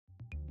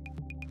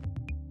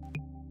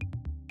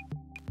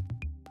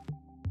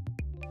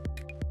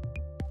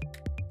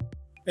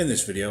In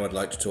this video, I'd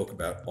like to talk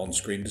about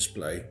on-screen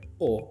display,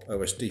 or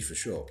OSD for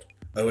short.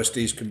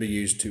 OSDs can be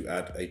used to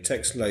add a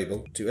text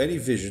label to any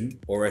Vision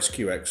or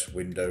SQX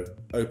window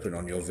open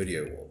on your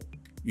video wall.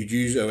 You'd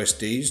use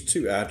OSDs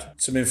to add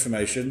some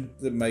information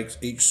that makes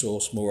each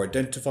source more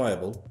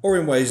identifiable, or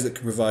in ways that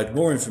can provide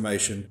more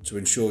information to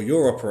ensure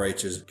your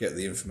operators get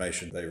the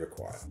information they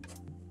require.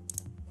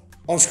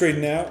 On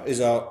screen now is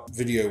our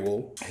video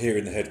wall here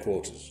in the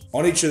headquarters.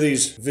 On each of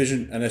these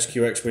Vision and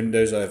SQX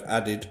windows, I've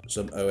added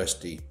some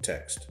OSD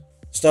text.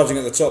 Starting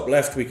at the top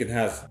left, we can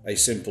have a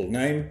simple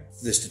name.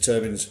 This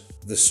determines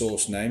the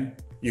source name.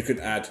 You can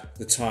add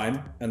the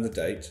time and the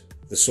date,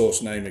 the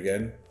source name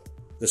again,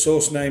 the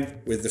source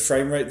name with the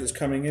frame rate that's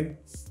coming in,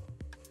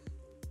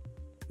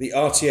 the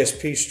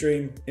RTSP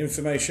stream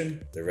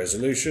information, the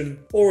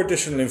resolution, or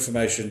additional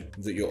information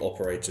that your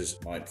operators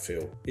might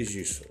feel is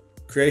useful.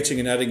 Creating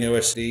and adding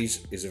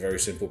OSDs is a very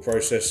simple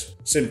process.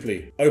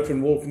 Simply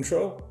open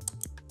WallControl,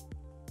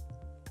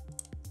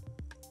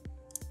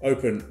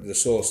 open the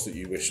source that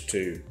you wish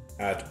to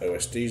add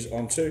OSDs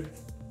onto,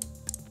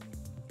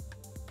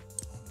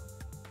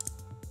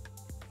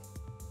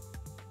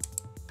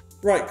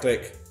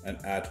 right-click and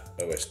add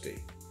OSD.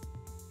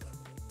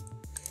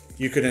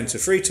 You can enter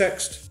free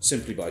text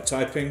simply by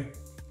typing.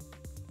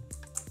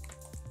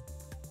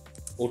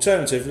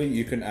 Alternatively,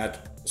 you can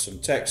add some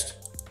text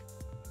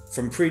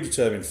from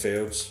predetermined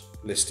fields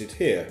listed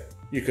here.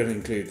 You can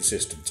include the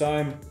system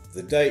time,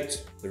 the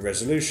date, the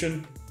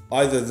resolution,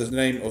 either the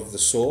name of the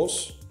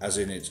source, as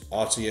in its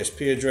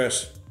RTSP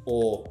address,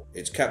 or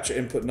its capture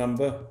input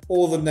number,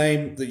 or the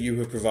name that you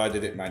have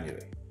provided it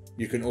manually.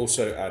 You can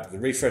also add the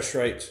refresh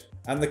rate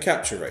and the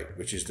capture rate,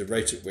 which is the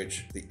rate at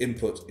which the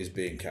input is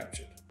being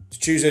captured. To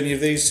choose any of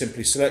these,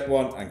 simply select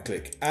one and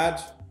click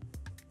Add,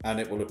 and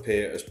it will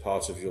appear as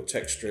part of your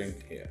text string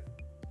here.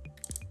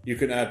 You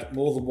can add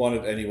more than one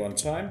at any one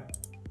time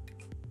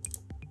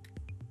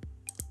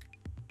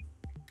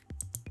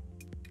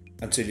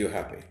until you're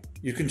happy.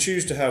 You can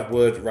choose to have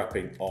word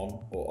wrapping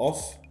on or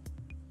off.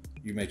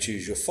 You may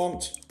choose your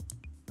font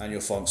and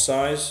your font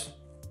size,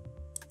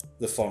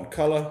 the font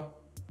color,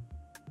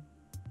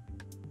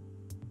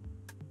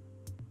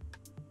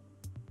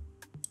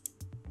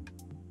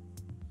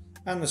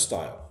 and the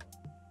style.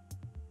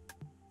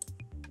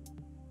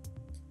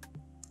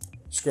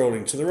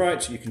 Scrolling to the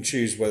right, you can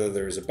choose whether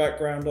there is a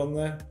background on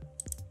there,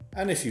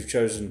 and if you've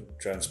chosen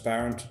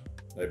transparent,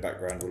 no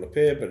background will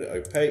appear, but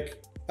opaque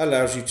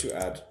allows you to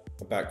add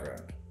a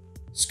background.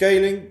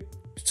 Scaling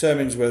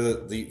determines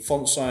whether the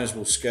font size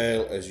will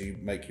scale as you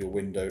make your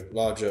window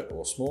larger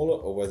or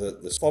smaller, or whether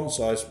the font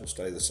size will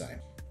stay the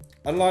same.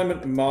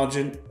 Alignment and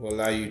margin will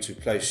allow you to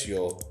place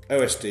your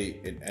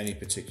OSD in any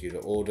particular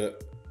order,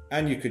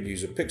 and you can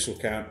use a pixel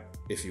count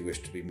if you wish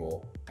to be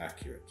more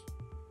accurate.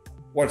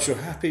 Once you're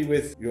happy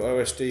with your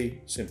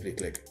OSD, simply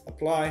click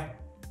Apply,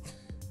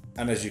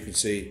 and as you can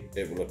see,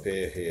 it will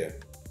appear here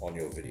on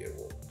your video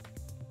wall.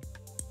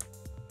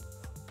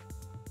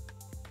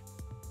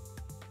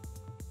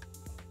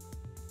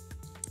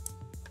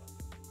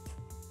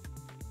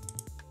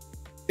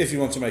 If you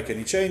want to make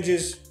any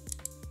changes,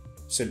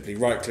 simply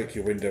right-click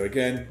your window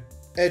again,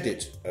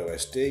 Edit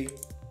OSD,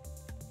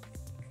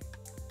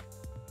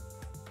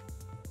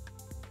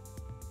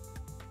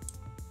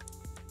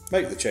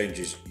 make the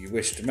changes you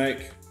wish to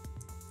make,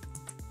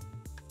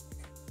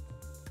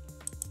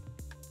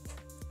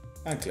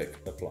 and click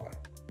Apply.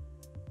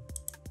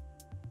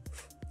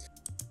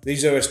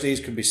 These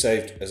OSDs can be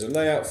saved as a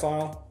layout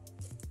file,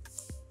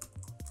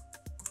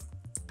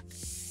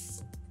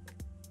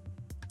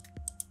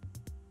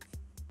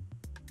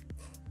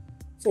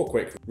 for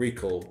quick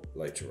recall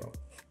later on.